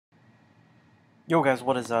Yo guys,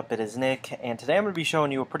 what is up? It is Nick, and today I'm going to be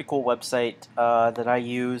showing you a pretty cool website that I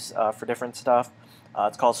use for different stuff.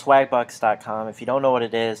 It's called Swagbucks.com. If you don't know what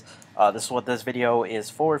it is, this is what this video is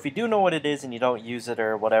for. If you do know what it is and you don't use it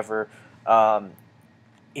or whatever, um,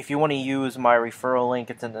 if you want to use my referral link,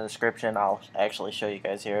 it's in the description. I'll actually show you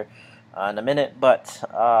guys here in a minute. But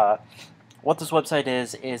what this website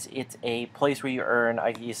is it's a place where you earn.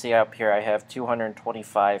 You see up here, I have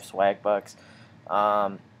 225 Swagbucks.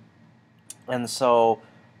 And so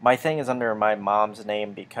my thing is under my mom's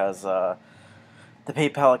name because the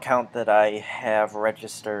PayPal account that I have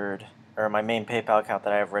registered, or my main PayPal account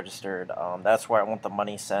that I have registered, that's where I want the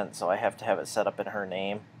money sent, so I have to have it set up in her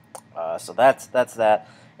name. So that's that.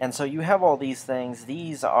 And so you have all these things.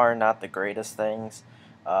 These are not the greatest things.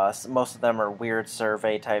 Most of them are weird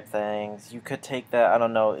survey type things. You could take that, I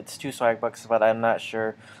don't know, it's 2 Swagbucks, but I'm not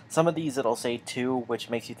sure. Some of these it'll say 2, which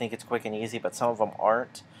makes you think it's quick and easy, but some of them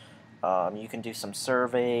aren't. You can do some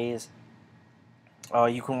surveys.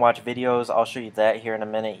 You can watch videos. I'll show you that here in a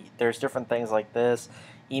minute. There's different things like this.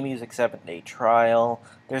 eMusic 7-day trial.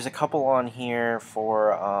 There's a couple on here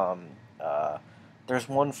for, there's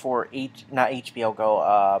one for, not HBO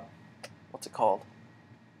Go, what's it called?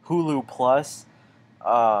 Hulu Plus.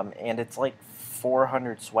 And it's like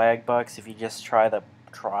 400 Swagbucks if you just try the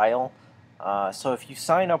trial. So if you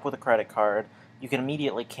sign up with a credit card, you can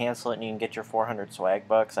immediately cancel it and you can get your 400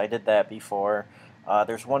 Swagbucks. I did that before.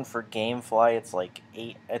 There's one for GameFly. It's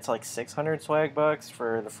like 600 Swagbucks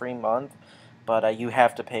for the free month, but you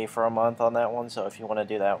have to pay for a month on that one. So if you want to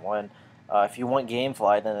do that one, if you want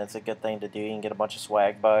GameFly, then it's a good thing to do. You can get a bunch of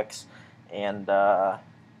Swagbucks, and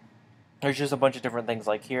there's just a bunch of different things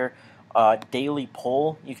like here. Daily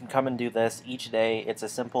poll, you can come and do this each day. It's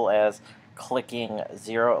as simple as clicking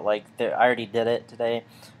 0, like I already did it today,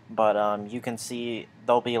 but you can see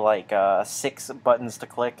there'll be like 6 buttons to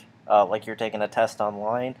click, like you're taking a test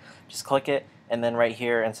online. Just click it, and then right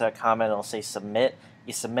here instead of comment it'll say submit.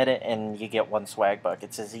 You submit it and you get 1 Swagbuck.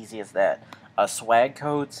 It's as easy as that. Swag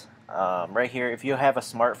codes, right here, if you have a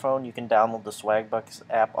smartphone you can download the Swagbucks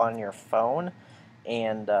app on your phone,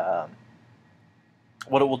 and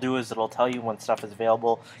what it will do is it'll tell you when stuff is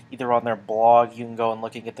available, either on their blog. You can go and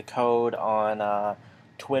look and get the code on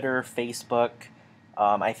Twitter, Facebook,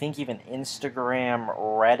 I think even Instagram,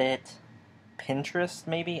 Reddit, Pinterest,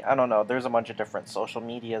 maybe? I don't know. There's a bunch of different social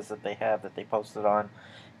medias that they have that they posted on.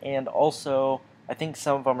 And also, I think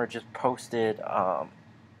some of them are just posted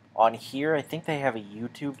on here. I think they have a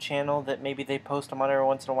YouTube channel that maybe they post them on every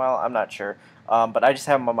once in a while. I'm not sure. But I just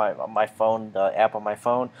have them on my phone, the app on my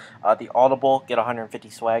phone. The Audible, get 150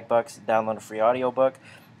 Swagbucks, download a free audiobook.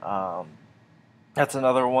 That's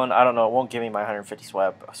another one. I don't know. It won't give me my 150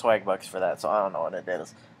 Swagbucks for that, so I don't know what it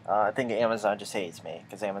is. I think Amazon just hates me,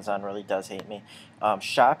 because Amazon really does hate me.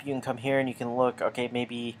 Shop, you can come here and you can look. Okay,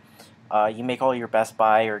 maybe you make all your Best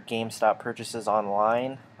Buy or GameStop purchases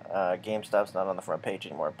online. GameStop's not on the front page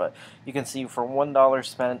anymore, but you can see for $1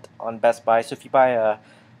 spent on Best Buy. So if you buy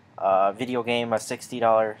a video game, a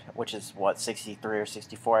 $60, which is what, 63 or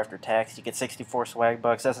 64 after tax, you get 64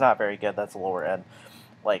 Swagbucks. That's not very good. That's lower end.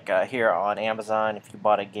 Like here on Amazon, if you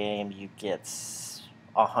bought a game, you get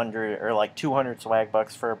 100 or like 200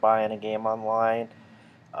 Swagbucks for buying a game online.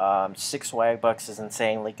 6 Swagbucks is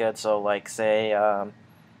insanely good. So like say on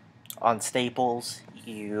Staples,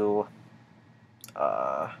 you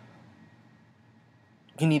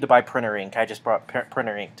need to buy printer ink. I just bought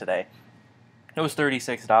printer ink today. It was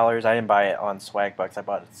 $36. I didn't buy it on Swagbucks. I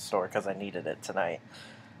bought it at the store because I needed it tonight.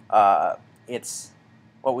 It's,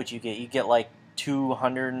 what would you get? You get like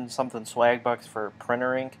 200 and something Swagbucks for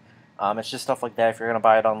printer ink. It's just stuff like that. If you're going to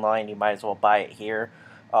buy it online, you might as well buy it here.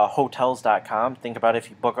 Hotels.com. Think about if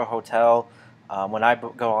you book a hotel. When I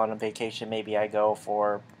go on a vacation, maybe I go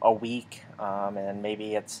for a week, and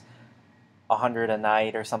maybe it's 100 a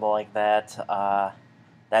night or something like that.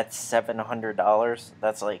 That's $700.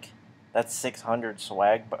 That's 600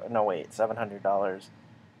 no wait, $700.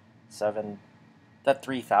 That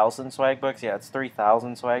 3,000 Swagbucks. Yeah, it's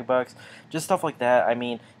 3,000 Swagbucks. Just stuff like that. I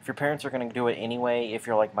mean, if your parents are going to do it anyway, if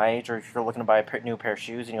you're like my age, or if you're looking to buy a new pair of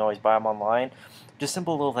shoes and you always buy them online, just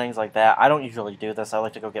simple little things like that. I don't usually do this. I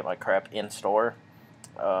like to go get my crap in store.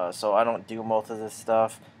 So I don't do most of this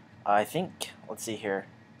stuff. I think, let's see here.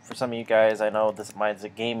 For some of you guys, I know mine's a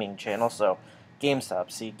gaming channel, so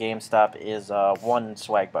GameStop. See, GameStop is 1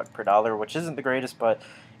 Swagbuck per dollar, which isn't the greatest, but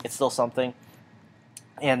it's still something.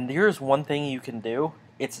 And here's one thing you can do.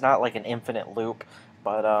 It's not like an infinite loop,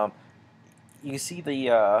 but you see the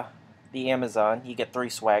Amazon, you get 3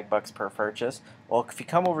 Swagbucks per purchase. Well, if you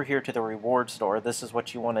come over here to the reward store, this is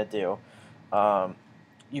what you want to do.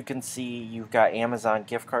 you can see you've got Amazon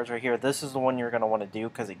gift cards right here. This is the one you're going to want to do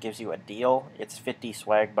because it gives you a deal. It's 50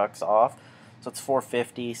 swag bucks off, so it's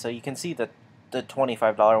 $4.50. So you can see that the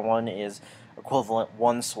 $25 one is equivalent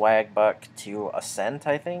 1 swag buck to a cent,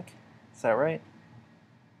 I think. Is that right?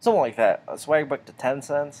 Something like that. A swag buck to 10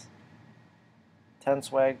 cents. 10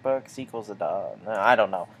 swag bucks equals a dollar. No, I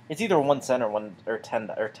don't know. It's either 1 cent or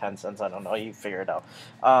 10 cents. I don't know. You figure it out.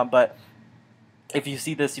 But if you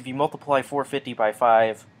see this, if you multiply 450 by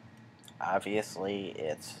 5, obviously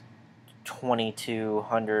it's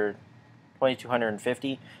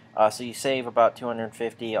 2250. So you save about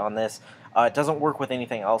 250 on this. It doesn't work with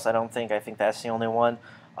anything else, I don't think. I think that's the only one.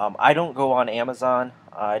 I don't go on Amazon.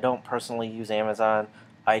 I don't personally use Amazon.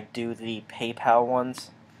 I do the PayPal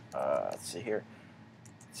ones. Let's see here.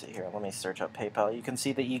 Let me search up PayPal. You can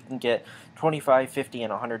see that you can get $25, $50,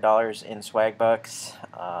 and $100 in swag bucks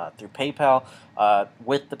through PayPal.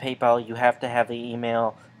 With the PayPal, you have to have the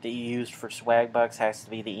email that you used for swag bucks. Has to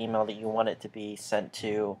be the email that you want it to be sent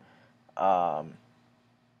to.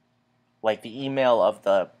 Like the email of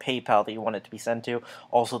the PayPal that you want it to be sent to.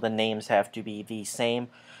 Also, the names have to be the same.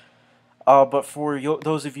 But for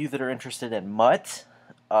those of you that are interested in MUT,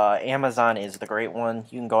 Amazon is the great one.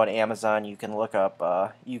 You can go on Amazon, you can look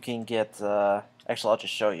up, you can get, actually I'll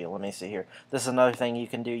just show you, let me see here. This is another thing you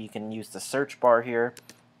can do. You can use the search bar here,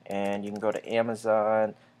 and you can go to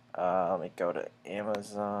Amazon. Let me go to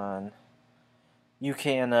Amazon. You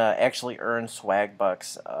can actually earn swag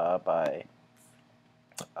bucks by,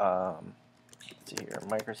 let's see here,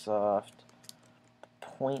 Microsoft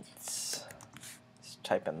points. Just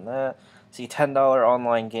type in that. See, $10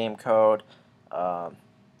 online game code.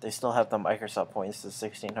 They still have the Microsoft points, the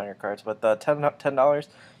 1,600 cards, but the $10,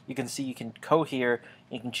 you can see you can go here,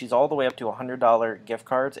 you can choose all the way up to $100 gift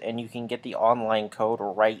cards, and you can get the online code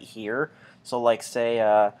right here. So like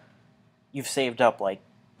say you've saved up like,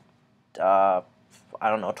 I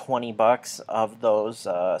don't know, 20 bucks of those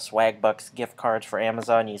swag bucks gift cards for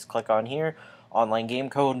Amazon. You just click on here, online game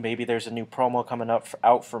code, maybe there's a new promo coming up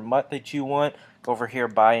out for MUT that you want, go over here,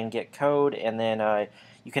 buy and get code, and then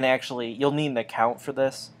you can actually, you'll need an account for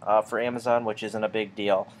this, for Amazon, which isn't a big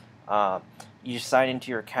deal. You just sign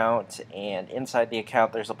into your account, and inside the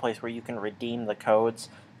account there's a place where you can redeem the codes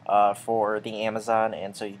for the Amazon,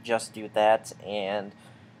 and so you just do that, and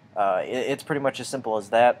it's pretty much as simple as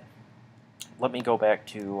that. Let me go back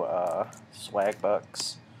to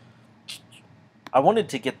Swagbucks. I wanted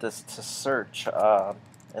to get this to search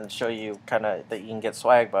and show you kind of that you can get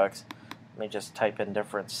Swagbucks. Let me just type in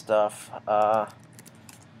different stuff.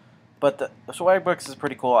 But the Swagbucks is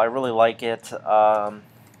pretty cool. I really like it. I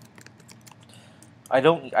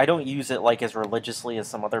don't use it like as religiously as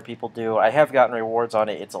some other people do. I have gotten rewards on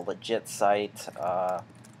it. It's a legit site.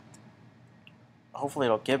 Hopefully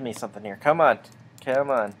it'll give me something here. Come on,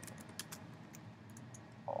 come on.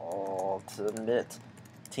 Ultimate.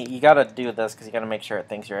 You gotta do this because you gotta make sure it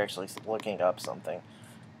thinks you're actually looking up something.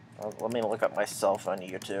 Let me look up myself on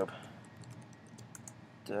YouTube.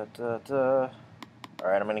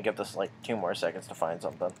 Alright, I'm gonna give this like 2 more seconds to find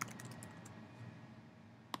something.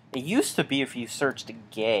 It used to be if you searched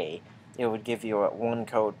gay, it would give you 1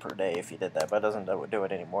 code per day if you did that, but it doesn't do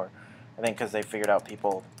it anymore. I think because they figured out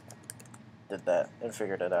people did that and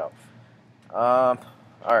figured it out.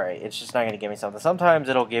 Alright, it's just not going to give me something. Sometimes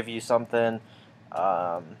it'll give you something,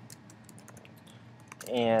 and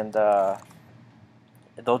there'll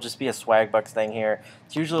just be a Swagbucks thing here.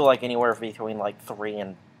 It's usually like anywhere between like 3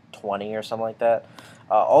 and 20 or something like that.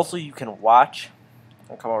 Also, you can watch.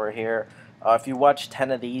 I'll come over here. If you watch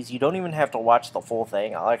 10 of these, you don't even have to watch the full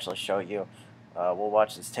thing. I'll actually show you. We'll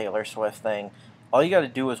watch this Taylor Swift thing. All you got to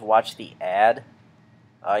do is watch the ad.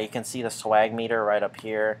 You can see the swag meter right up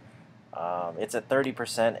here. It's at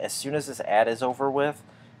 30%. As soon as this ad is over with,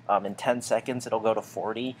 in 10 seconds it'll go to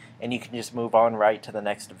 40, and you can just move on right to the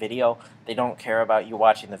next video. They don't care about you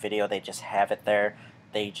watching the video, they just have it there.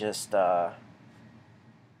 They just want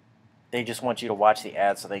you to watch the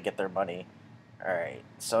ad so they get their money. Alright,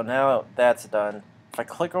 so now that's done. If I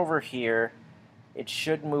click over here, it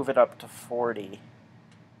should move it up to 40.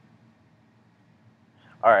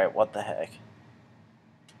 Alright, what the heck?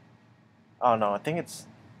 Oh no, I think it's...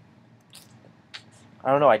 I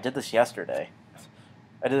don't know, I did this yesterday.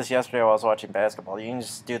 I did this yesterday while I was watching basketball. You can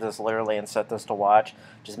just do this literally and set this to watch.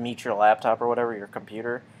 Just mute your laptop or whatever, your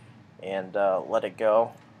computer, and let it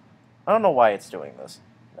go. I don't know why it's doing this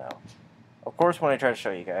now. Of course, when I try to show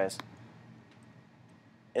you guys,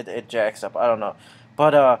 it jacks up. I don't know.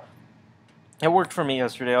 But it worked for me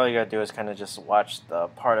yesterday. All you gotta do is kind of just watch the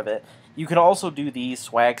part of it. You can also do these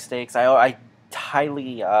swag stakes. I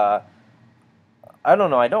highly... I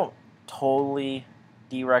don't know, I don't totally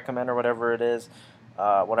de-recommend or whatever it is,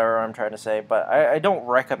 whatever I'm trying to say. But I don't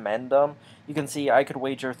recommend them. You can see I could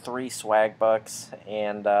wager 3 Swagbucks,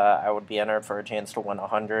 and I would be entered for a chance to win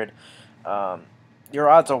 100. Your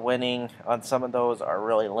odds of winning on some of those are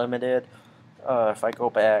really limited. If I go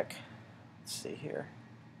back, let's see here.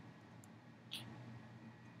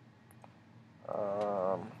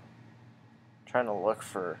 Trying to look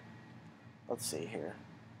for, let's see here.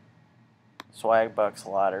 Swagbucks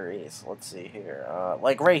lotteries. Let's see here.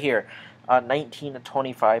 Like right here, 19 to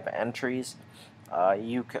 25 entries.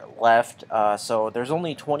 You left. So there's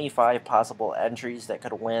only 25 possible entries that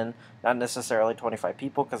could win. Not necessarily 25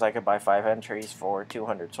 people, because I could buy 5 entries for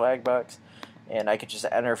 200 Swagbucks, and I could just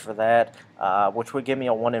enter for that, which would give me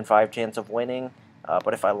a 1 in 5 chance of winning.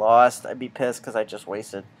 But if I lost, I'd be pissed because I just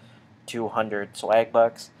wasted 200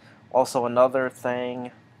 Swagbucks. Also, another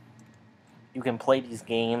thing, you can play these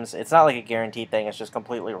games. It's not like a guaranteed thing. It's just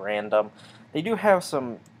completely random. They do have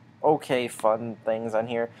some okay fun things on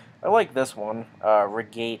here. I like this one,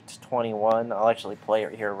 Regate 21. I'll actually play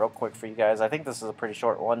it here real quick for you guys. I think this is a pretty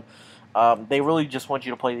short one. They really just want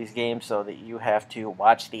you to play these games so that you have to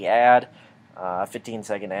watch the ad,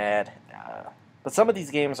 15-second ad. But some of these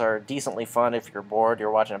games are decently fun if you're bored, you're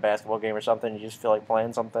watching a basketball game or something, you just feel like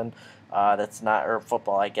playing something that's not, or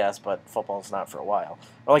football, I guess, but football's not for a while.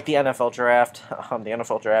 Or like the NFL draft. The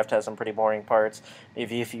NFL draft has some pretty boring parts.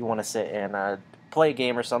 Maybe if you want to sit and play a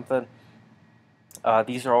game or something.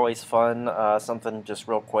 These are always fun. Something just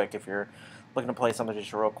real quick if you're looking to play something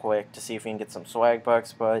just real quick to see if you can get some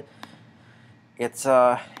Swagbucks. But it's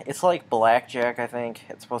like blackjack, I think.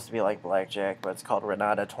 It's supposed to be like blackjack, but it's called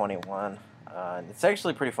Renata 21. It's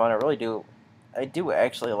actually pretty fun. I do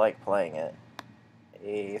actually like playing it.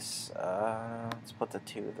 Ace. Let's put the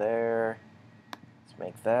 2 there. Let's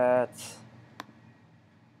make that.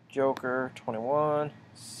 Joker 21.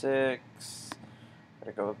 6.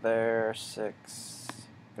 Gotta go there. 6.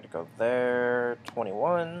 Gotta go there.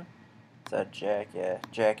 21. Is that Jack? Yeah.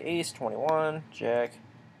 Jack Ace 21. Jack.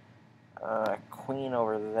 Queen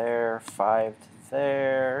over there. 5 to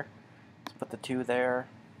there. Let's put the 2 there.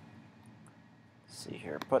 Let's see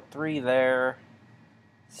here. Put 3 there.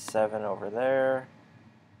 7 over there.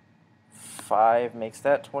 5 makes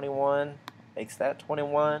that 21. Makes that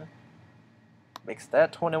 21. Makes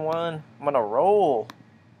that 21. I'm on a roll.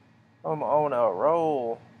 I'm on a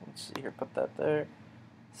roll. Let's see here. Put that there.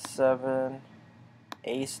 7.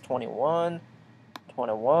 Ace 21.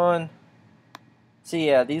 21. So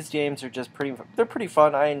yeah, these games are just they're pretty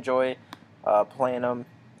fun. I enjoy playing them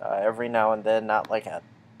every now and then. Not like a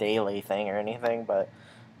daily thing or anything, but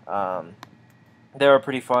they were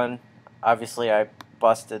pretty fun. Obviously, I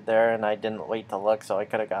busted there, and I didn't wait to look, so I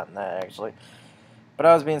could have gotten that, actually. But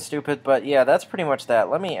I was being stupid, but yeah, that's pretty much that.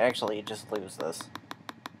 Let me actually just lose this.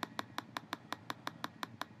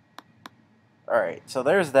 Alright, so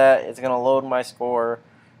there's that. It's going to load my score,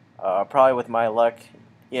 probably with my luck.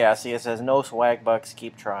 Yeah, see, it says no Swagbucks,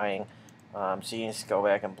 keep trying. So you just go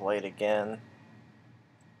back and play it again.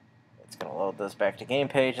 It's going to load this back to game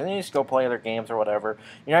page, and then you just go play other games or whatever.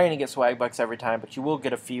 You're not going to get Swagbucks every time, but you will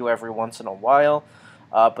get a few every once in a while.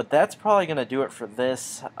 But that's probably going to do it for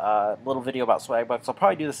this little video about Swagbucks. I'll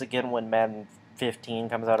probably do this again when Madden 15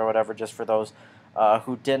 comes out or whatever, just for those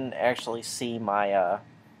who didn't actually see my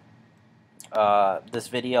this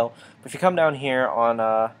video. But if you come down here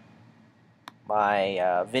on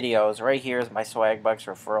my videos, right here is my Swagbucks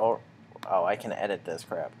referral. Oh, I can edit this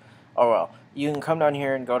crap. Oh well. You can come down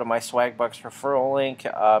here and go to my Swagbucks referral link.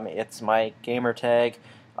 It's my gamer tag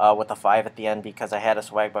with a 5 at the end, because I had a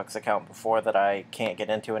Swagbucks account before that I can't get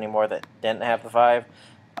into anymore that didn't have the 5.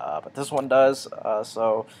 But this one does.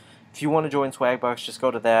 So if you want to join Swagbucks, just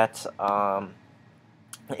go to that.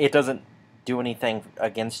 It doesn't do anything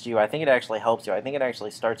against you. I think it actually helps you. I think it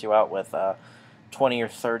actually starts you out with 20 or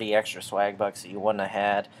 30 extra Swagbucks that you wouldn't have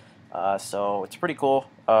had. So it's pretty cool.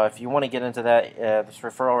 If you want to get into that, this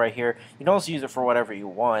referral right here, you can also use it for whatever you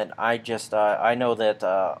want. I just I know that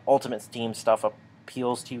Ultimate Team stuff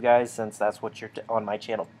appeals to you guys, since that's what you're on my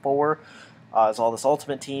channel for, is all this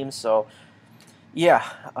Ultimate Team. So yeah,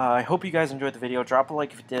 I hope you guys enjoyed the video. Drop a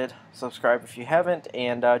like if you did, subscribe if you haven't,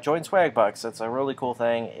 and join Swagbucks. It's a really cool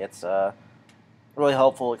thing. It's really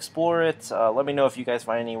helpful. Explore it. Let me know if you guys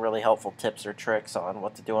find any really helpful tips or tricks on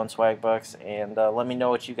what to do on Swagbucks, and let me know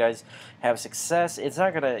what you guys have success. You're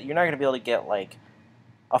not gonna be able to get like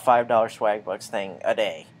a $5 Swagbucks thing a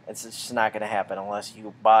day. It's just not gonna happen unless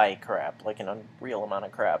you buy crap, like an unreal amount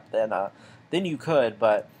of crap. Then you could,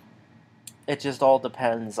 but it just all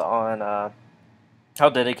depends on how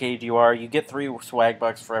dedicated you are. You get 3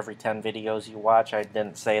 Swagbucks for every 10 videos you watch. I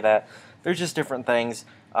didn't say that. There's just different things.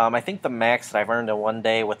 I think the max that I've earned in one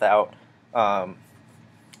day without um,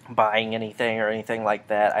 buying anything or anything like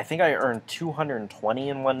that, I think I earned 220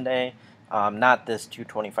 in one day. Not this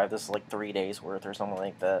 225. This is like 3 days worth or something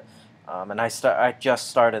like that. And I just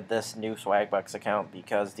started this new Swagbucks account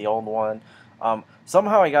because the old one,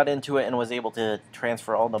 somehow I got into it and was able to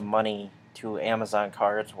transfer all the money to Amazon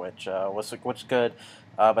cards, which good.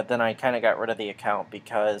 But then I kind of got rid of the account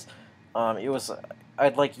because it was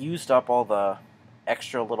I'd like used up all the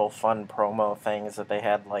extra little fun promo things that they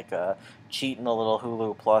had, like cheating the little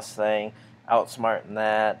Hulu Plus thing, outsmarting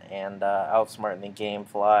that, and outsmarting the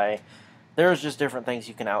GameFly. There's just different things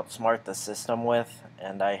you can outsmart the system with,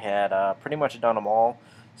 and I had pretty much done them all.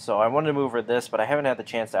 So I wanted to move over this, but I haven't had the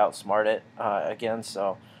chance to outsmart it again,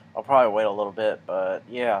 so I'll probably wait a little bit. But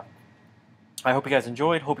yeah, I hope you guys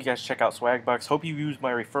enjoyed. Hope you guys check out Swagbucks. Hope you use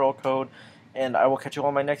my referral code, and I will catch you all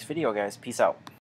in my next video, guys. Peace out.